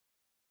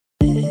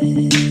We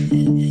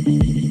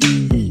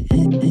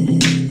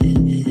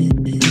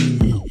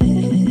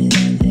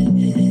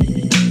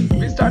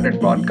started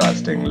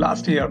podcasting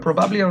last year,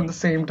 probably around the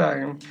same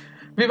time.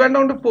 We went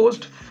on to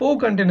post 4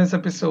 continuous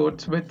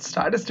episodes, which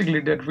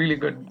statistically did really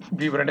good.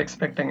 We weren't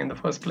expecting in the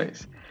first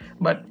place.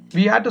 But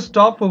we had to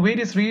stop for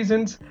various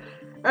reasons,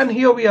 and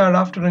here we are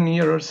after a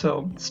year or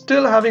so,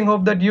 still having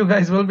hope that you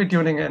guys will be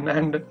tuning in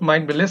and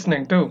might be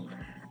listening too.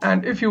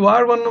 And if you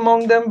are one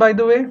among them, by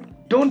the way,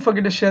 don't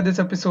forget to share this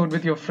episode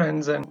with your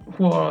friends and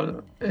who are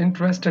all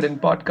interested in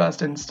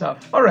podcast and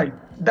stuff. Alright,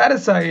 that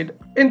aside,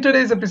 in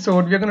today's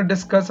episode we are going to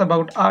discuss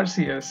about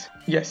RCS.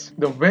 Yes,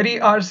 the very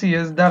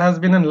RCS that has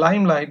been in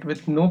limelight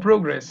with no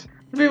progress.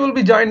 We will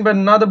be joined by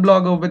another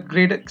blogger with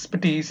great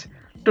expertise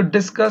to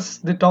discuss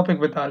the topic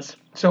with us.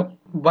 So,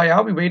 why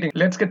are we waiting?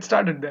 Let's get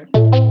started then.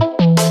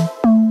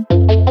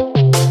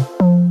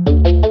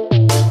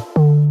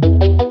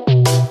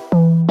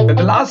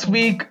 The last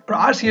week,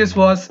 RCS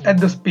was at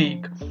this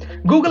peak.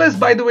 Google has,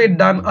 by the way,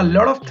 done a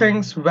lot of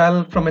things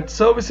well from its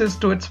services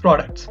to its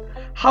products.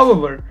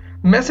 However,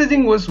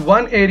 messaging was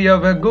one area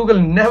where Google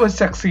never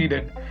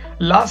succeeded.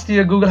 Last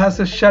year, Google has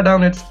to shut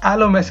down its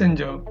Allo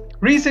Messenger.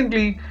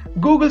 Recently,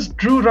 Google's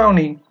Drew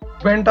Rawney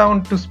went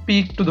on to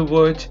speak to The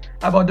Verge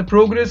about the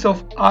progress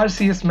of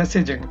RCS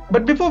messaging.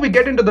 But before we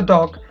get into the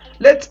talk,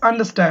 let's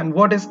understand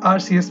what is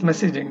RCS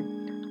messaging.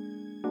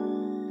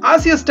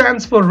 RCS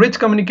stands for Rich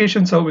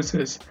Communication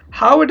Services.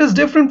 How it is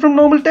different from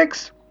normal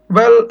text?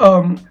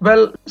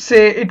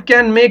 Say it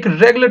can make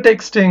regular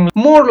texting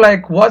more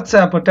like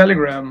WhatsApp or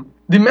Telegram.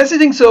 The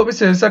messaging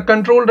services are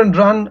controlled and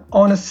run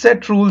on a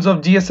set rules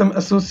of GSM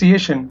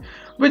Association,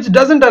 which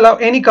doesn't allow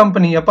any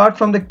company apart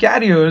from the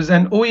carriers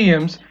and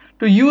OEMs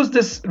to use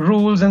these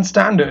rules and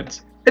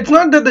standards. It's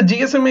not that the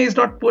GSMA is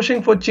not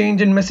pushing for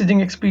change in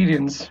messaging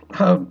experience,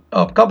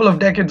 a couple of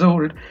decades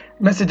old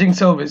messaging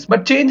service,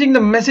 but changing the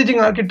messaging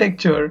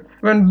architecture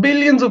when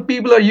billions of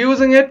people are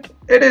using it,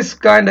 it is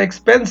kinda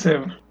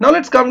expensive. Now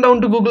let's come down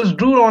to Google's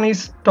Drew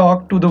Rawney's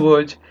talk to The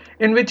Verge,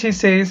 in which he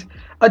says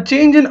a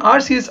change in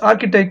RCS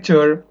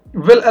architecture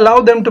will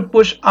allow them to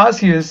push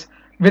RCS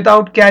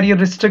without carrier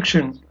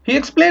restriction. He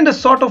explained a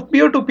sort of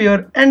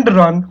peer-to-peer end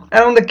run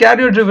around the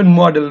carrier-driven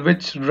model,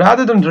 which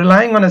rather than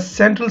relying on a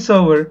central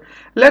server,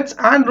 lets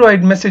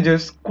Android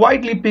messages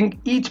quietly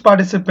ping each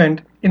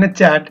participant in a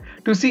chat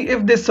to see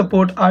if they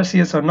support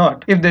RCS or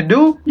not. If they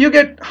do, you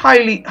get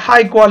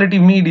high quality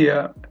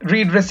media,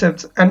 read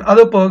receipts, and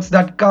other perks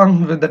that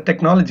come with the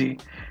technology.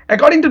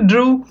 According to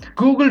Drew,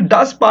 Google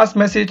does pass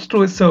message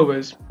through its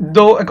servers,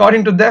 though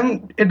according to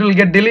them, it will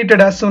get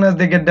deleted as soon as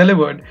they get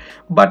delivered.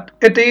 But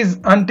it is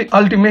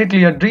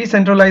ultimately a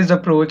decentralized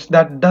approach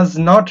that does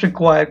not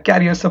require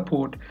carrier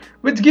support,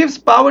 which gives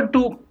power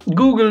to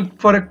Google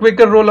for a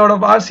quicker rollout of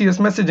RCS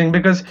messaging,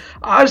 because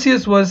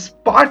RCS was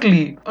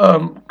partly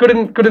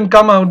couldn't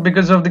come out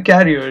because of the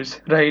carriers,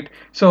 right?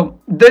 So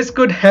this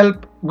could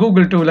help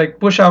Google to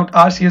push out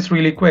RCS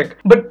really quick.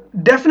 But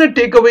definite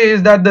takeaway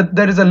is that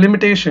there is a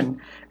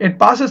limitation. It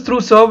passes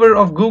through server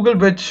of Google,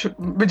 which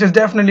is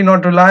definitely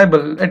not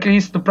reliable, at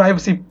least the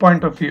privacy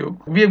point of view.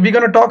 We're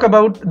going to talk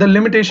about the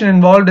limitation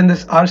involved in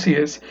this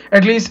RCS,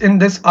 at least in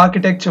this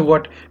architecture,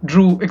 what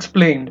Drew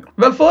explained.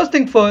 Well, first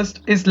thing first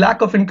is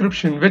lack of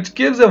encryption, which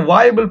gives a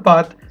viable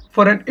path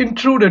for an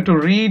intruder to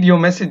read your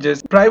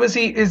messages.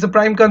 Privacy is a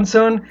prime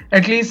concern,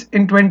 at least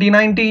in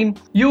 2019.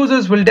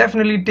 Users will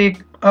definitely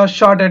take a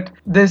shot at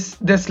this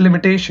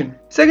limitation.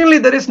 Secondly,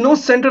 there is no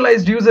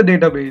centralized user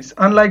database,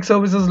 unlike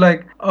services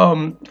like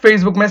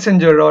Facebook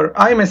Messenger or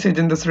iMessage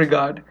in this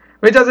regard,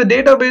 which has a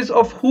database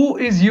of who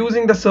is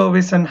using the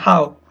service and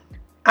how.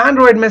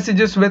 Android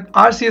messages with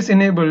RCS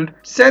enabled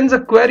sends a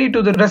query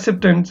to the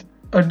recipient,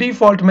 a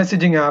default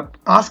messaging app,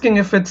 asking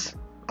if it's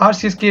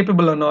RCS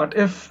capable or not.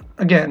 If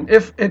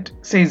it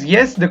says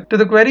yes to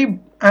the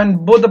query,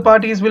 and both the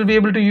parties will be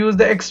able to use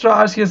the extra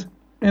RCS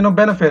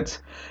benefits.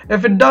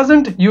 If it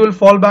doesn't, you will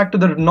fall back to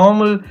the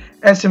normal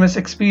SMS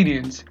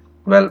experience.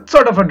 Well,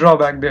 sort of a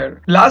drawback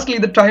there. Lastly,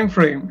 the time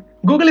frame.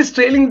 Google is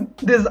trailing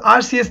this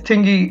RCS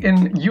thingy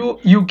in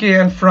UK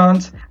and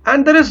France,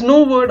 and there is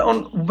no word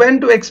on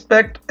when to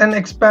expect an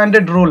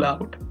expanded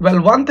rollout.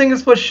 Well, one thing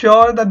is for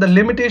sure, that the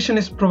limitation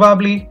is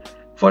probably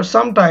for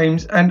some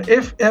times, and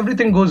if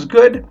everything goes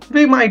good,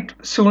 we might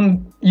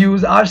soon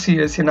use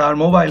RCS in our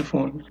mobile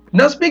phone.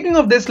 Now, speaking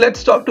of this,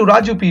 let's talk to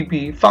Raju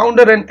PP,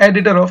 founder and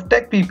editor of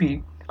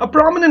TechPP, a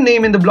prominent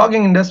name in the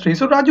blogging industry.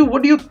 So Raju,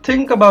 what do you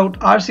think about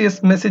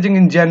RCS messaging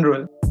in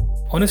general?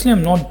 Honestly,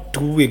 I'm not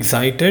too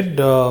excited.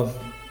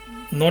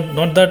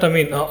 Not that,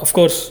 of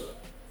course,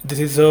 this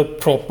is a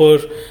proper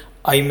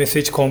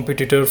iMessage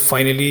competitor.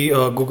 Finally,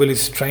 Google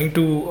is trying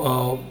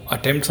to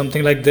attempt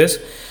something like this.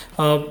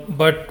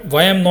 But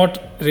why I'm not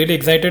really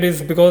excited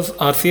is because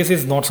RCS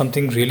is not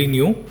something really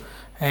new.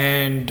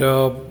 And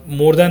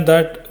more than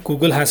that,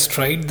 Google has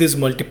tried these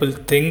multiple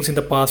things in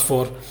the past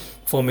for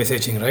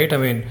messaging,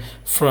 right?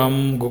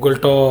 From Google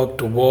Talk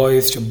to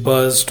Voice to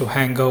Buzz to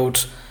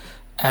Hangouts,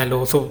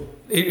 Allo. So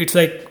it's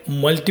like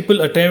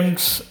multiple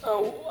attempts,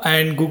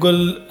 and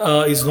Google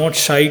is not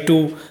shy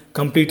to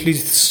completely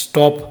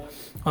stop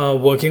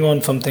working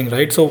on something,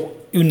 right? So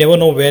you never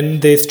know when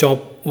they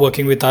stop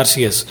working with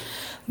RCS.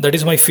 That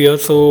is my fear.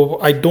 So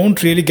I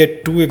don't really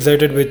get too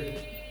excited with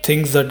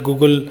things that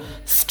Google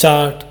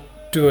start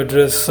to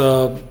address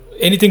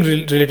anything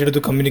related to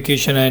the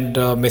communication and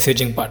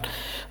messaging part.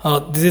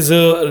 This is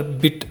a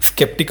bit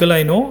skeptical,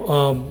 I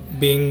know,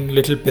 being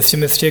little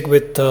pessimistic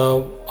with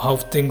how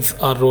things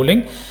are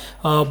rolling.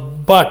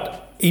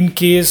 But in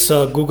case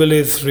Google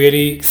is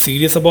really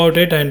serious about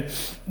it and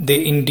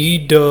they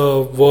indeed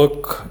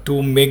work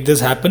to make this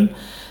happen,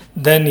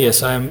 then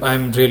yes,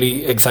 I'm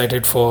really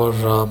excited for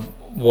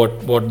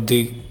what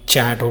the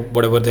chat or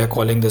whatever they are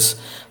calling this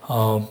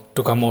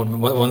to come out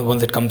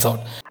once it comes out.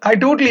 I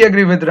totally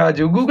agree with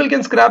Raju. Google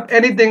can scrap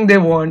anything they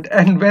want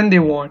and when they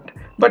want.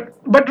 But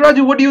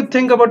Raju, what do you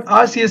think about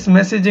RCS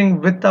messaging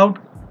without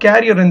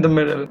carrier in the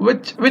middle,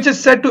 which is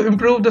said to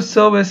improve the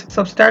service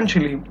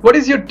substantially? What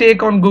is your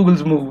take on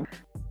Google's move?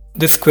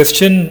 This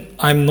question,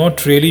 I'm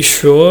not really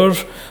sure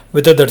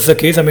whether that's the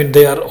case. I mean,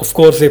 they are, of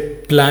course, they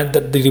plan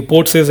that the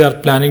report says they are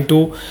planning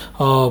to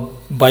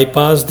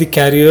bypass the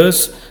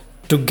carriers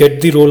to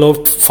get the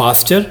rollout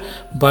faster,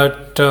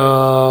 but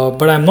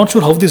I'm not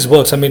sure how this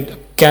works. I mean,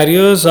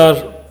 carriers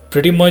are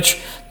pretty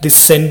much the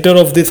center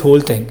of this whole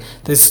thing.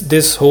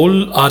 This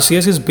whole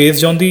RCS is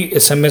based on the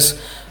SMS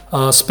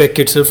spec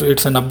itself.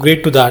 It's an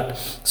upgrade to that.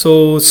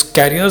 So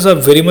carriers are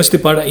very much the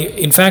part.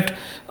 In fact,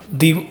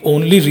 the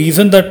only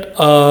reason that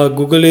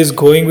Google is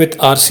going with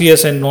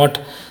RCS and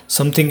not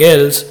something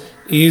else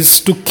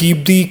is to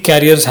keep the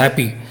carriers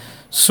happy.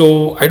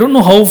 So I don't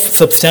know how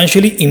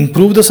substantially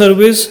improve the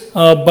service,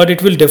 but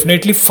it will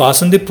definitely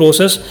fasten the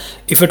process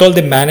if at all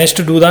they manage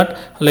to do that.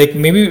 Like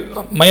maybe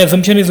my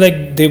assumption is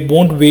like they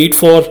won't wait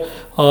for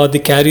the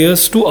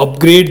carriers to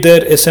upgrade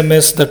their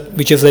SMS, that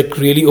which is like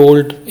really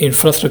old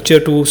infrastructure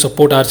to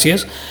support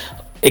RCS.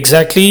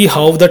 Exactly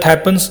how that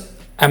happens,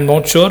 I'm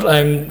not sure.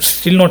 I'm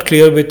still not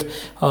clear with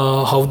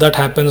how that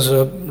happens.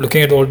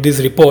 Looking at all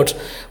these reports,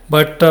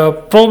 but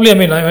probably, I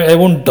mean, I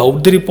won't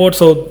doubt the report.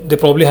 So they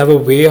probably have a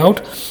way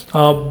out.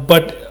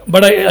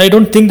 But I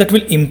don't think that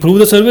will improve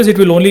the service. It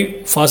will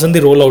only fasten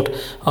the rollout.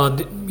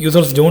 The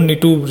users don't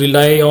need to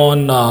rely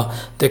on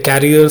the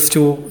carriers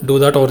to do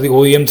that or the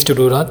OEMs to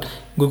do that.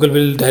 Google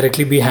will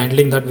directly be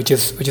handling that, which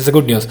is a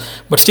good news.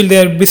 But still,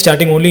 they will be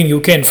starting only in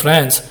UK and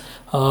France.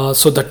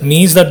 So that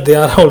means that they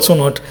are also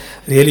not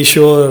really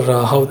sure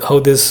how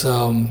this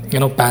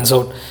pans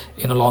out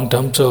in a long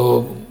term.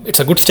 So it's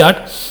a good start.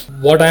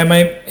 What am I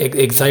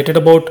excited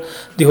about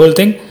the whole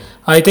thing?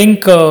 I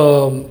think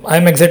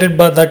I'm excited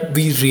about that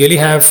we really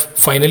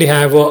finally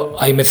have a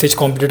iMessage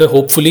competitor,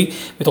 hopefully,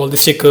 with all the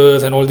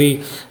stickers and all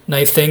the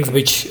nice things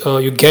which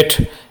you get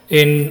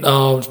in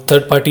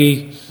third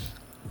party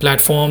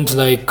platforms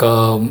like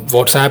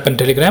WhatsApp and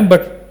Telegram,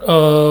 but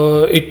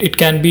it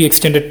can be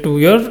extended to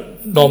your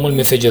normal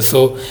messages.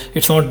 So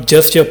it's not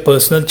just your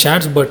personal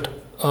chats, but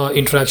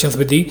interactions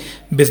with the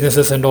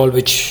businesses and all,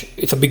 which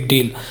it's a big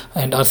deal.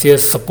 And RCS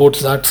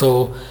supports that.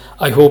 So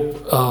I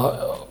hope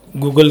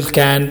Google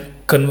can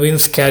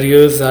convince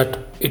carriers that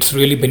it's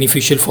really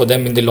beneficial for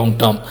them in the long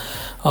term.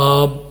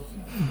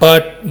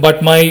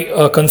 But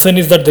my concern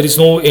is that there is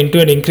no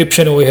end-to-end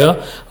encryption over here,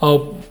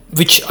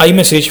 which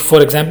iMessage,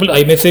 for example,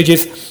 iMessage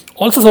is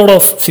also sort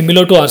of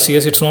similar to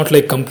RCS. It's not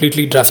like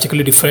completely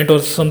drastically different or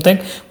something,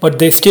 but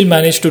they still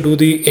manage to do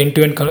the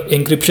end-to-end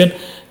encryption.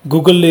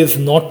 Google is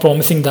not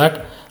promising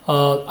that.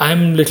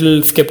 I'm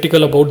little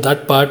skeptical about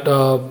that part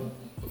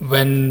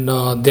when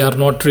they are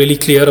not really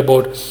clear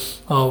about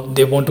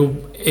they want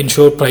to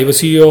ensure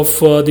privacy of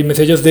the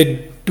messages.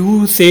 They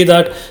do say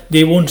that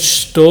they won't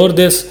store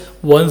this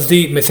once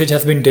the message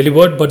has been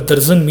delivered, but that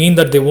doesn't mean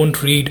that they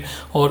won't read,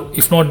 or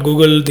if not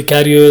Google, the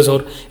carriers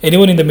or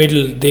anyone in the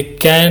middle, they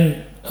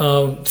can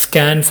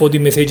scan for the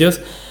messages.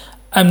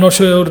 I'm not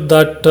sure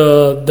that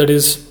that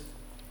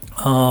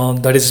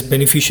is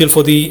beneficial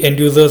for the end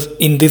users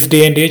in this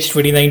day and age,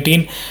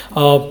 2019.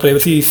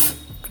 Privacy is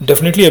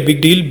definitely a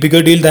big deal,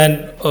 bigger deal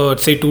than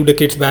say 2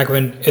 decades back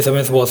when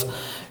SMS was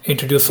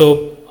introduced.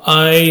 So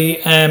I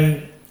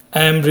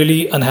am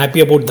really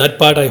unhappy about that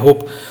part. I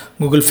hope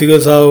Google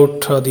figures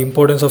out the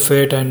importance of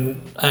it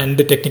and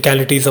the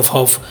technicalities of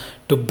how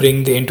to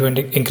bring the end-to-end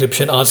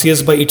encryption.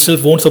 RCS by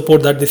itself won't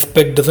support that. The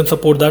spec doesn't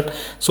support that.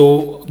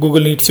 So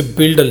Google needs to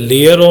build a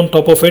layer on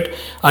top of it.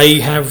 I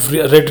have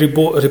read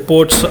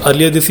reports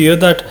earlier this year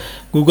that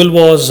Google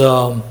was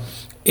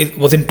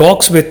in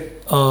talks with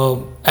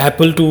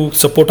Apple to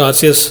support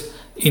RCS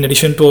in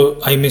addition to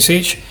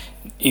iMessage.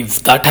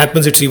 If that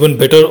happens, it's even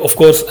better. Of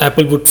course,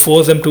 Apple would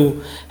force them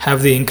to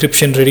have the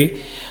encryption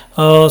ready.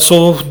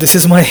 So this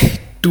is my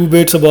 2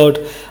 bits about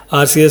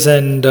RCS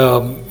and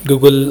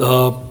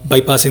Google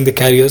bypassing the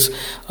carriers.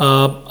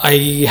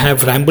 I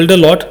have rambled a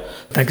lot.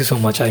 Thank you so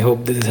much. I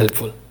hope this is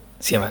helpful.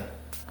 See you, man.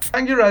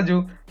 Thank you,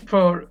 Raju,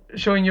 for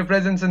showing your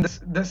presence in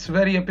this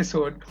very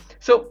episode.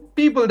 So,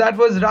 people, that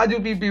was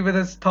Raju PP with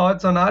his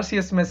thoughts on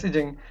RCS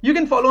messaging. You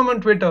can follow him on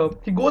Twitter.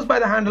 He goes by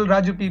the handle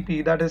Raju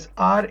PP, that is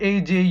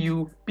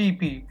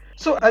RAJUPP.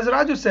 So, as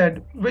Raju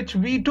said, which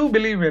we too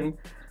believe in,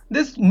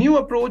 This new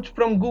approach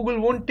from Google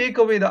won't take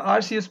away the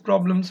RCS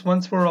problems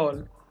once for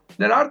all.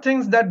 There are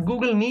things that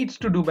Google needs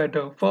to do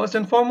better. First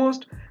and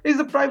foremost is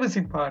the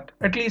privacy part,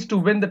 at least to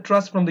win the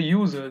trust from the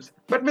users.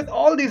 But with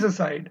all these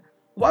aside,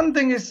 one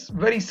thing is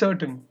very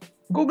certain.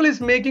 Google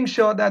is making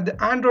sure that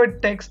the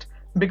Android text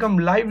become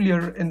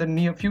livelier in the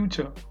near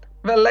future.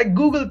 Well, like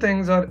Google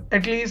things, or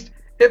at least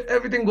if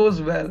everything goes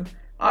well,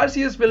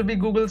 RCS will be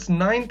Google's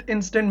ninth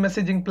instant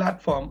messaging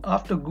platform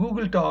after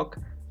Google Talk,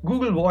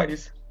 Google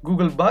Voice,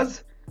 Google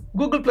Buzz,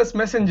 Google Plus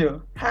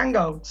Messenger,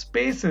 Hangouts,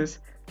 Spaces,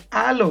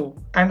 Allo,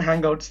 and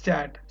Hangouts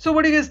Chat. So,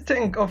 what do you guys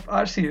think of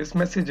RCS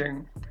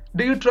messaging?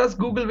 Do you trust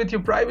Google with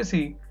your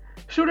privacy?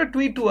 Shoot a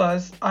tweet to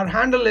us. Our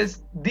handle is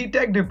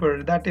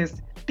TheTechDipper, that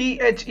is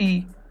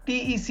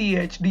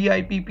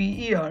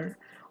TheTechDipper.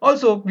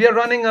 Also, we are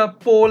running a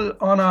poll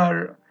on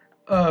our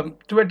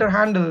Twitter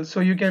handle,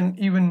 so you can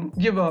even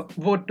give a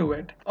vote to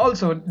it.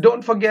 Also,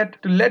 don't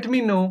forget to let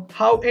me know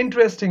how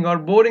interesting or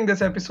boring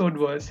this episode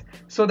was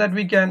so that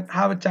we can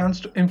have a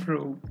chance to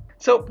improve.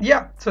 So,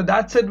 yeah, so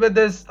that's it with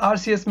this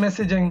RCS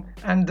messaging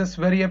and this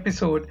very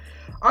episode.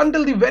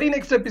 Until the very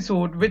next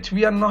episode, which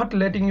we are not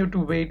letting you to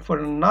wait for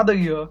another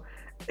year,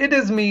 it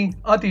is me,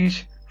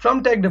 Atish,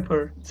 from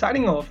TechDipper,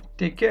 signing off.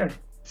 Take care.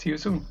 See you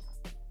soon.